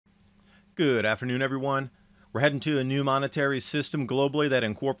Good afternoon, everyone. We're heading to a new monetary system globally that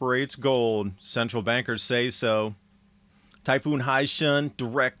incorporates gold. Central bankers say so. Typhoon HaiShen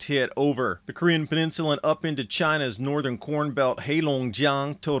direct hit over the Korean Peninsula and up into China's northern corn belt, Heirloom,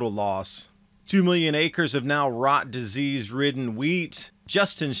 total loss. 2 million acres of now rot disease-ridden wheat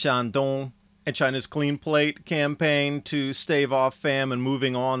just in Shandong. And China's Clean Plate campaign to stave off famine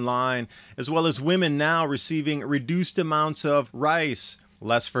moving online, as well as women now receiving reduced amounts of rice.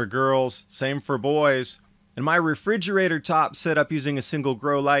 Less for girls, same for boys. And my refrigerator top set up using a single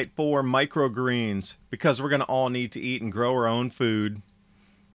grow light for microgreens, because we're going to all need to eat and grow our own food.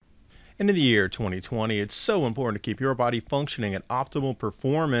 And in the year 2020, it's so important to keep your body functioning at optimal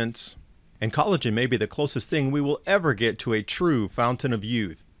performance. And collagen may be the closest thing we will ever get to a true fountain of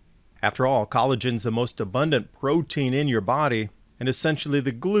youth. After all, collagen's the most abundant protein in your body and essentially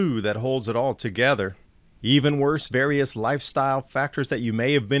the glue that holds it all together. Even worse, various lifestyle factors that you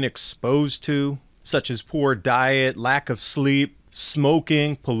may have been exposed to, such as poor diet, lack of sleep,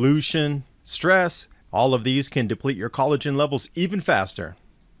 smoking, pollution, stress, all of these can deplete your collagen levels even faster.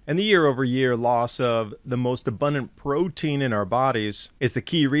 And the year-over-year loss of the most abundant protein in our bodies is the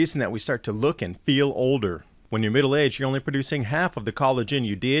key reason that we start to look and feel older. When you're middle-aged, you're only producing half of the collagen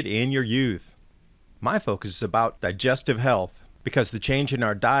you did in your youth. My focus is about digestive health, because the change in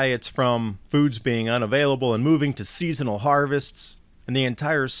our diets from foods being unavailable and moving to seasonal harvests, and the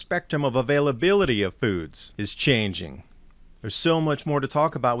entire spectrum of availability of foods is changing. There's so much more to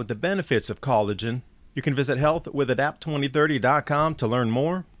talk about with the benefits of collagen. You can visit healthwithadapt2030.com to learn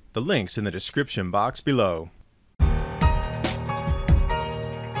more. The link's in the description box below.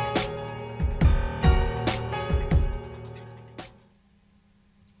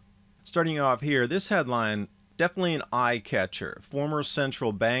 Starting off here, this headline, definitely an eye-catcher. Former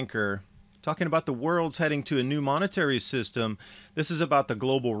central banker talking about the world's heading to a new monetary system. This is about the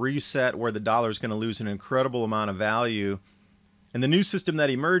global reset where the dollar is going to lose an incredible amount of value. And the new system that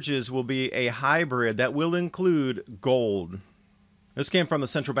emerges will be a hybrid that will include gold. This came from the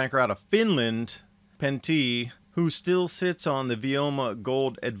central banker out of Finland, Pentti, who still sits on the Vioma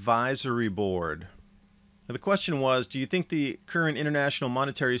Gold Advisory Board. Now, the question was, do you think the current international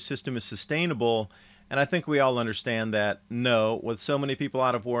monetary system is sustainable? And I think we all understand that no, with so many people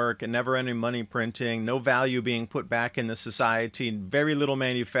out of work and never-ending money printing, no value being put back in the society, very little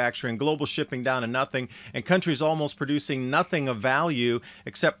manufacturing, global shipping down to nothing, and countries almost producing nothing of value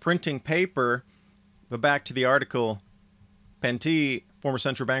except printing paper. But back to the article, Pentti, former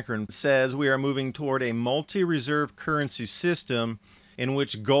central banker, says we are moving toward a multi-reserve currency system in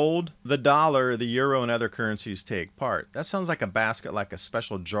which gold, the dollar, the euro, and other currencies take part. That sounds like a basket, like a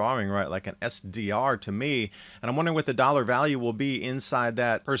special drawing, right? Like an SDR to me. And I'm wondering what the dollar value will be inside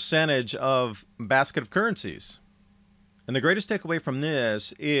that percentage of basket of currencies. And the greatest takeaway from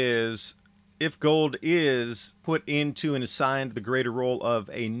this is if gold is put into and assigned the greater role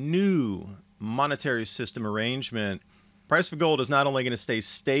of a new monetary system arrangement, price of gold is not only going to stay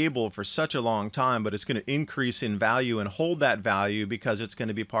stable for such a long time, but it's going to increase in value and hold that value because it's going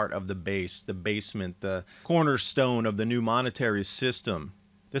to be part of the base, the basement, the cornerstone of the new monetary system.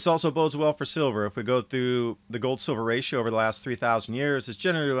 This also bodes well for silver. If we go through the gold-silver ratio over the last 3,000 years, it's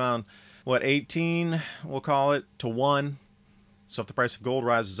generally around, 18, we'll call it, to 1. So if the price of gold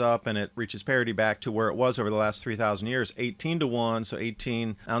rises up and it reaches parity back to where it was over the last 3,000 years, 18 to 1, so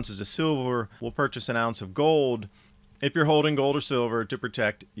 18 ounces of silver will purchase an ounce of gold if you're holding gold or silver to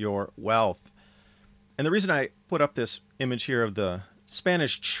protect your wealth. And the reason I put up this image here of the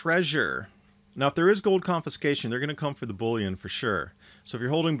Spanish treasure, now if there is gold confiscation, they're going to come for the bullion for sure. So if you're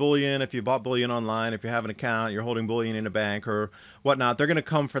holding bullion, if you bought bullion online, if you have an account, you're holding bullion in a bank or whatnot, they're going to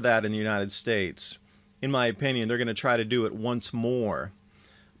come for that in the United States. In my opinion, they're going to try to do it once more.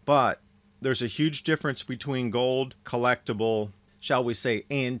 But there's a huge difference between gold, collectible, shall we say,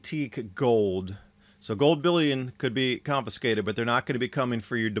 antique gold. So gold bullion could be confiscated, but they're not going to be coming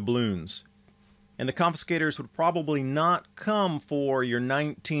for your doubloons. And the confiscators would probably not come for your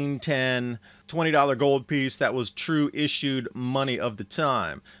 1910 $20 gold piece that was true issued money of the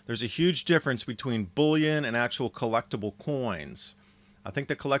time. There's a huge difference between bullion and actual collectible coins. I think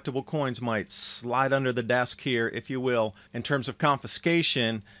the collectible coins might slide under the desk here, if you will, in terms of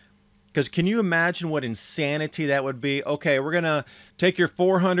confiscation. Because can you imagine what insanity that would be? Okay, we're going to take your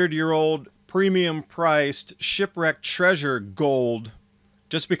 400-year-old premium priced shipwrecked treasure gold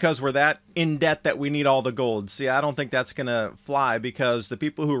just because we're that in debt that we need all the gold. See, I don't think that's going to fly because the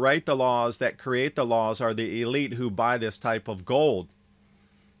people who write the laws, that create the laws, are the elite who buy this type of gold.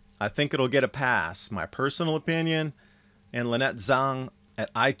 I think it'll get a pass. My personal opinion, and Lynette Zhang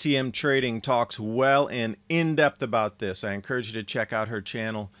at ITM Trading talks well and in-depth about this. I encourage you to check out her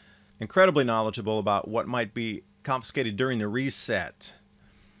channel. incredibly knowledgeable about what might be confiscated during the reset.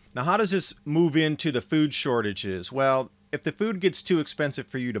 Now, how does this move into the food shortages? Well, if the food gets too expensive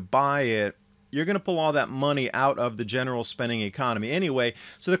for you to buy it, you're going to pull all that money out of the general spending economy anyway.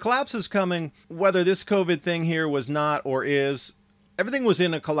 So the collapse is coming, whether this COVID thing here was not or is. Everything was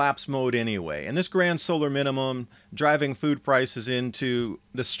in a collapse mode anyway. And this grand solar minimum driving food prices into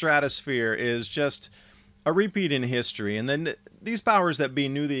the stratosphere is just a repeat in history. And then these powers that be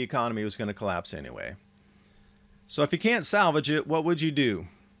knew the economy was going to collapse anyway. So if you can't salvage it, what would you do?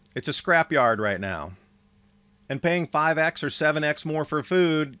 It's a scrapyard right now. And paying 5x or 7x more for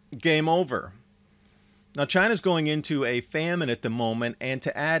food, game over. Now, China's going into a famine at the moment, and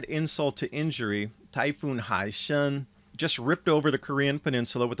to add insult to injury, typhoon HaiShen just ripped over the Korean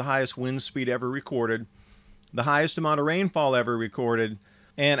peninsula with the highest wind speed ever recorded, the highest amount of rainfall ever recorded,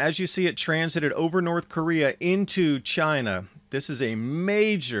 and as you see, it transited over North Korea into China. This is a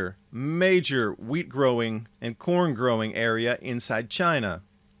major, major wheat growing and corn growing area inside China.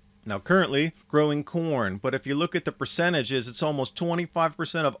 Now, currently growing corn, but if you look at the percentages, it's almost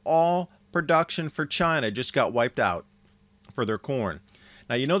 25% of all production for China just got wiped out for their corn.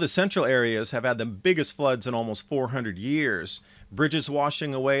 Now, you know the central areas have had the biggest floods in almost 400 years. Bridges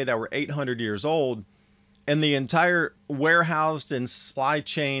washing away that were 800 years old. And the entire warehoused and supply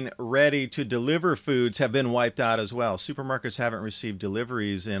chain ready to deliver foods have been wiped out as well. Supermarkets haven't received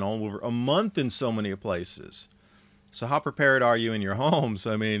deliveries in over a month in so many places. So how prepared are you in your homes?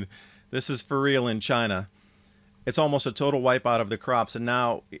 I mean, this is for real in China. It's almost a total wipeout of the crops. And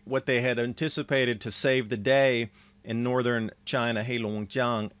now what they had anticipated to save the day in northern China, Heirloom,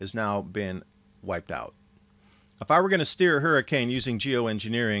 has now been wiped out. If I were going to steer a hurricane using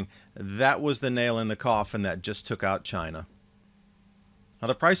geoengineering, that was the nail in the coffin that just took out China. Now,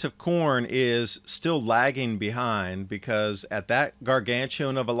 the price of corn is still lagging behind because at that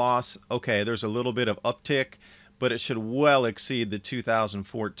gargantuan of a loss, okay, there's a little bit of uptick, but it should well exceed the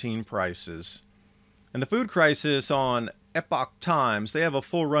 2014 prices. And the food crisis on Epoch Times, they have a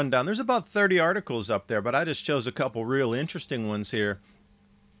full rundown. There's about 30 articles up there, but I just chose a couple real interesting ones here.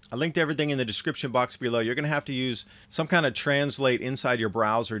 I linked everything in the description box below. You're going to have to use some kind of translate inside your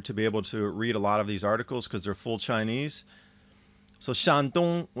browser to be able to read a lot of these articles because they're full Chinese. So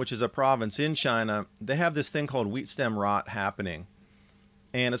Shandong, which is a province in China, they have this thing called wheat stem rot happening.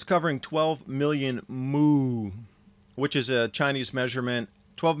 And it's covering 12 million mu, which is a Chinese measurement.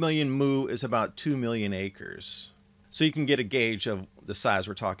 12 million mu is about 2 million acres. So you can get a gauge of the size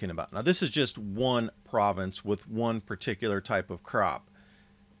we're talking about. Now, this is just one province with one particular type of crop.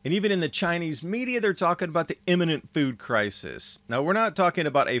 And even in the Chinese media, they're talking about the imminent food crisis. Now, we're not talking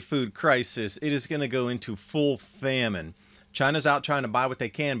about a food crisis. It is going to go into full famine. China's out trying to buy what they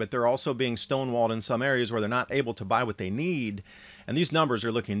can, but they're also being stonewalled in some areas where they're not able to buy what they need. And these numbers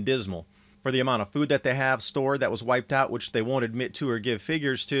are looking dismal for the amount of food that they have stored that was wiped out, which they won't admit to or give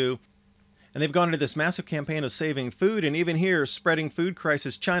figures to. And they've gone into this massive campaign of saving food. And even here, spreading food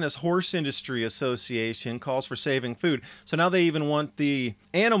crisis, China's Horse Industry Association calls for saving food. So now they even want the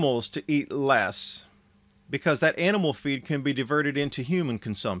animals to eat less because that animal feed can be diverted into human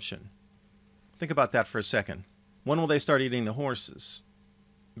consumption. Think about that for a second. When will they start eating the horses?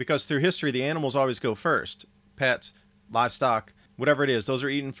 Because through history, the animals always go first. Pets, livestock, whatever it is, those are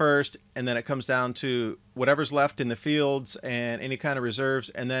eaten first, and then it comes down to whatever's left in the fields and any kind of reserves,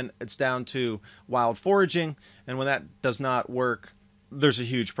 and then it's down to wild foraging, and when that does not work, there's a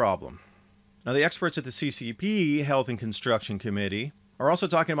huge problem. Now, the experts at the CCP, Health and Construction Committee, are also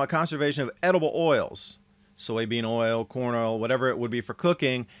talking about conservation of edible oils, soybean oil, corn oil, whatever it would be for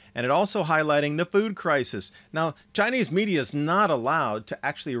cooking, and it also highlighting the food crisis. Now, Chinese media is not allowed to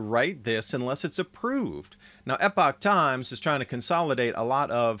actually write this unless it's approved. Now, Epoch Times is trying to consolidate a lot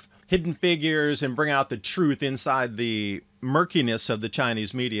of hidden figures and bring out the truth inside the murkiness of the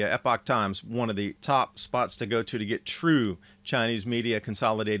Chinese media. Epoch Times, one of the top spots to go to get true Chinese media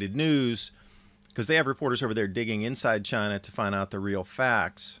consolidated news, because they have reporters over there digging inside China to find out the real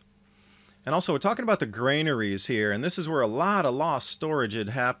facts. And also, we're talking about the granaries here, and this is where a lot of lost storage had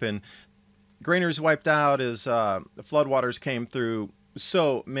happened. Granaries wiped out as the floodwaters came through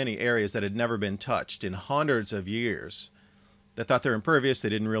so many areas that had never been touched in hundreds of years. They thought they're impervious. They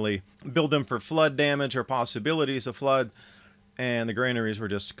didn't really build them for flood damage or possibilities of flood, and the granaries were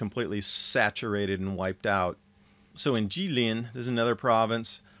just completely saturated and wiped out. So in Jilin, this is another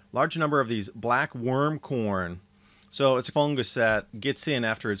province, large number of these black worm corn. So it's a fungus that gets in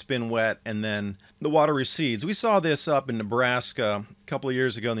after it's been wet and then the water recedes. We saw this up in Nebraska a couple of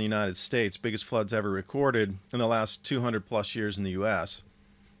years ago in the United States, biggest floods ever recorded in the last 200 plus years in the US.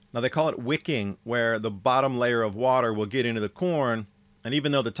 Now they call it wicking, where the bottom layer of water will get into the corn And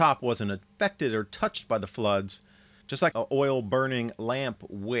even though the top wasn't affected or touched by the floods, just like an oil burning lamp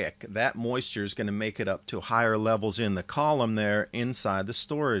wick, that moisture is going to make it up to higher levels in the column there inside the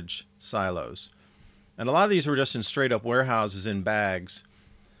storage silos. And a lot of these were just in straight up warehouses in bags.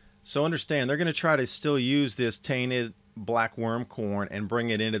 So understand, they're going to try to still use this tainted black worm corn and bring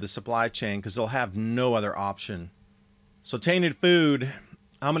it into the supply chain because they'll have no other option. So tainted food,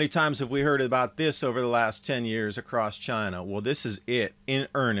 how many times have we heard about this over the last 10 years across China? Well, this is it in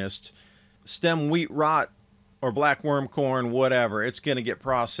earnest. Stem wheat rot or black worm corn, whatever, it's going to get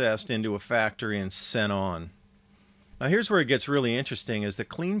processed into a factory and sent on. Now here's where it gets really interesting, is the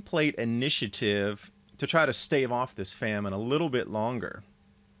Clean Plate initiative to try to stave off this famine a little bit longer.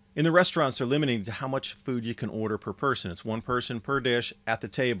 In the restaurants, they're limiting to how much food you can order per person. It's one person per dish at the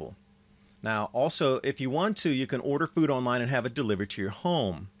table. Now, also, if you want to, you can order food online and have it delivered to your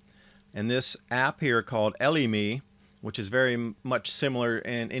home. And this app here called Heirloom, which is very much similar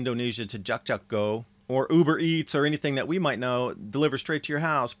in Indonesia to JakJak or Uber Eats or anything that we might know, delivers straight to your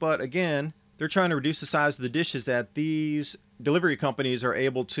house. But again, they're trying to reduce the size of the dishes that these delivery companies are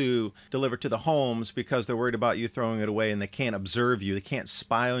able to deliver to the homes because they're worried about you throwing it away and they can't observe you. They can't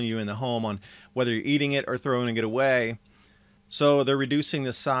spy on you in the home on whether you're eating it or throwing it away. So they're reducing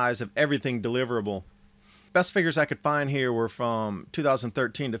the size of everything deliverable. Best figures I could find here were from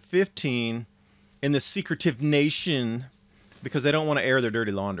 2013 to 15 in the secretive nation because they don't want to air their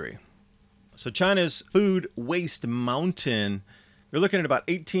dirty laundry. So China's food waste mountain, they're looking at about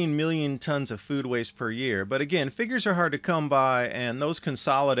 18 million tons of food waste per year. But again, figures are hard to come by, and those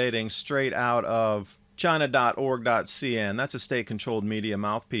consolidating straight out of china.org.cn, that's a state-controlled media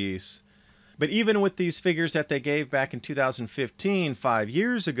mouthpiece. But even with these figures that they gave back in 2015, 5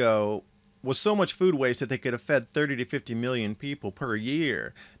 years ago, was so much food waste that they could have fed 30 to 50 million people per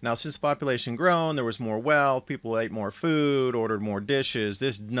year. Now, since population grown, there was more wealth, people ate more food, ordered more dishes.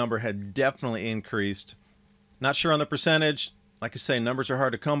 This number had definitely increased. Not sure on the percentage. Like I say, numbers are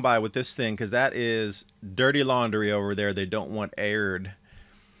hard to come by with this thing because that is dirty laundry over there they don't want aired.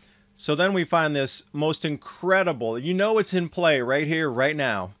 So then we find this most incredible, you know it's in play right here, right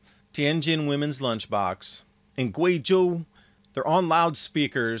now. Tianjin Women's Lunchbox. In Guizhou, they're on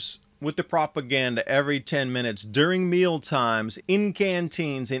loudspeakers with the propaganda every 10 minutes during meal times, in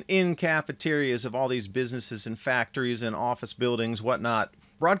canteens and in cafeterias of all these businesses and factories and office buildings, whatnot.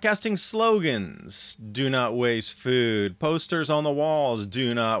 Broadcasting slogans, do not waste food. Posters on the walls,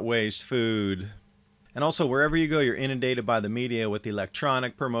 do not waste food. And also, wherever you go, you're inundated by the media with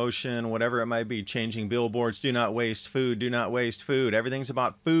electronic promotion, whatever it might be, changing billboards, do not waste food, do not waste food. Everything's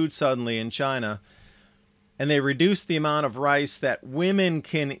about food suddenly in China. And they reduced the amount of rice that women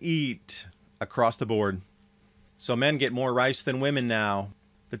can eat across the board. So men get more rice than women now.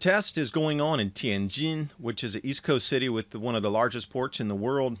 The test is going on in Tianjin, which is an East Coast city with one of the largest ports in the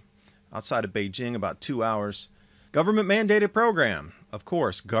world, outside of Beijing, about 2 hours. Government mandated program, of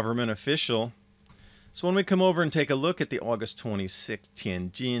course, government official. So when we come over and take a look at the August 26th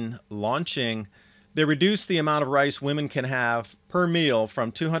Tianjin launching, they reduced the amount of rice women can have per meal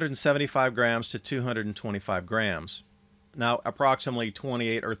from 275 grams to 225 grams. Now, approximately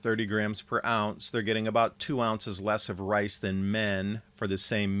 28 or 30 grams per ounce. They're getting about 2 ounces less of rice than men for the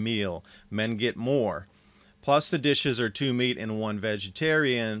same meal. Men get more. Plus the dishes are 2 meat and 1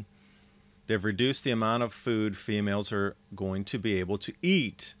 vegetarian. They've reduced the amount of food females are going to be able to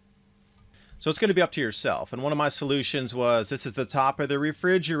eat. So it's going to be up to yourself. And one of my solutions was, this is the top of the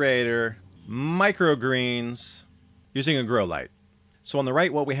refrigerator, microgreens, using a grow light. So on the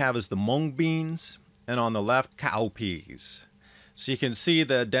right, what we have is the mung beans, and on the left, cowpeas. So you can see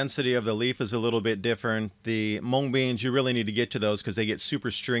the density of the leaf is a little bit different. The mung beans, you really need to get to those because they get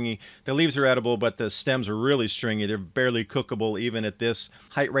super stringy. The leaves are edible, but the stems are really stringy. They're barely cookable even at this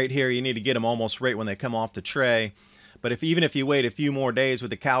height right here. You need to get them almost right when they come off the tray. But even if you wait a few more days with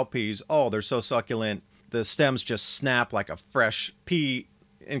the cowpeas, oh, they're so succulent. The stems just snap like a fresh pea.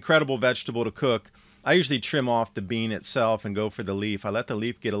 Incredible vegetable to cook. I usually trim off the bean itself and go for the leaf. I let the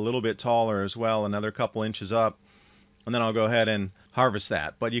leaf get a little bit taller as well, another couple inches up, and then I'll go ahead and harvest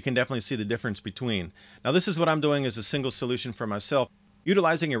that. But you can definitely see the difference between. Now this is what I'm doing as a single solution for myself,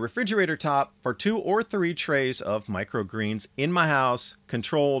 utilizing a refrigerator top for 2 or 3 trays of microgreens in my house,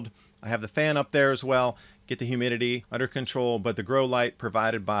 controlled. I have the fan up there as well. Get the humidity under control, but the grow light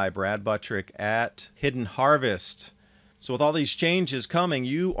provided by Brad Buttrick at Hidden Harvest. So with all these changes coming,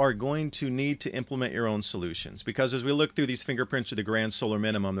 you are going to need to implement your own solutions, because as we look through these fingerprints of the grand solar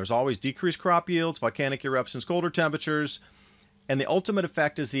minimum, there's always decreased crop yields, volcanic eruptions, colder temperatures, and the ultimate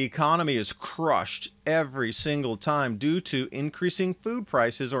effect is the economy is crushed every single time due to increasing food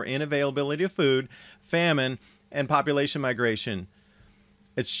prices or inavailability of food, famine, and population migration.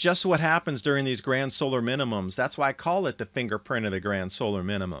 It's just what happens during these grand solar minimums. That's why I call it the fingerprint of the grand solar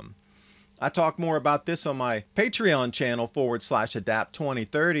minimum. I talk more about this on my Patreon channel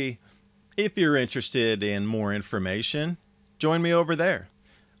 /Adapt2030. If you're interested in more information, join me over there.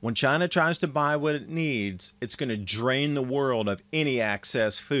 When China tries to buy what it needs, it's going to drain the world of any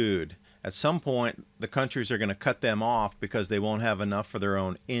excess food. At some point, the countries are going to cut them off because they won't have enough for their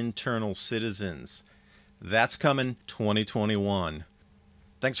own internal citizens. That's coming 2021.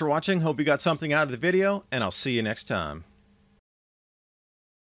 Thanks for watching. Hope you got something out of the video, and I'll see you next time.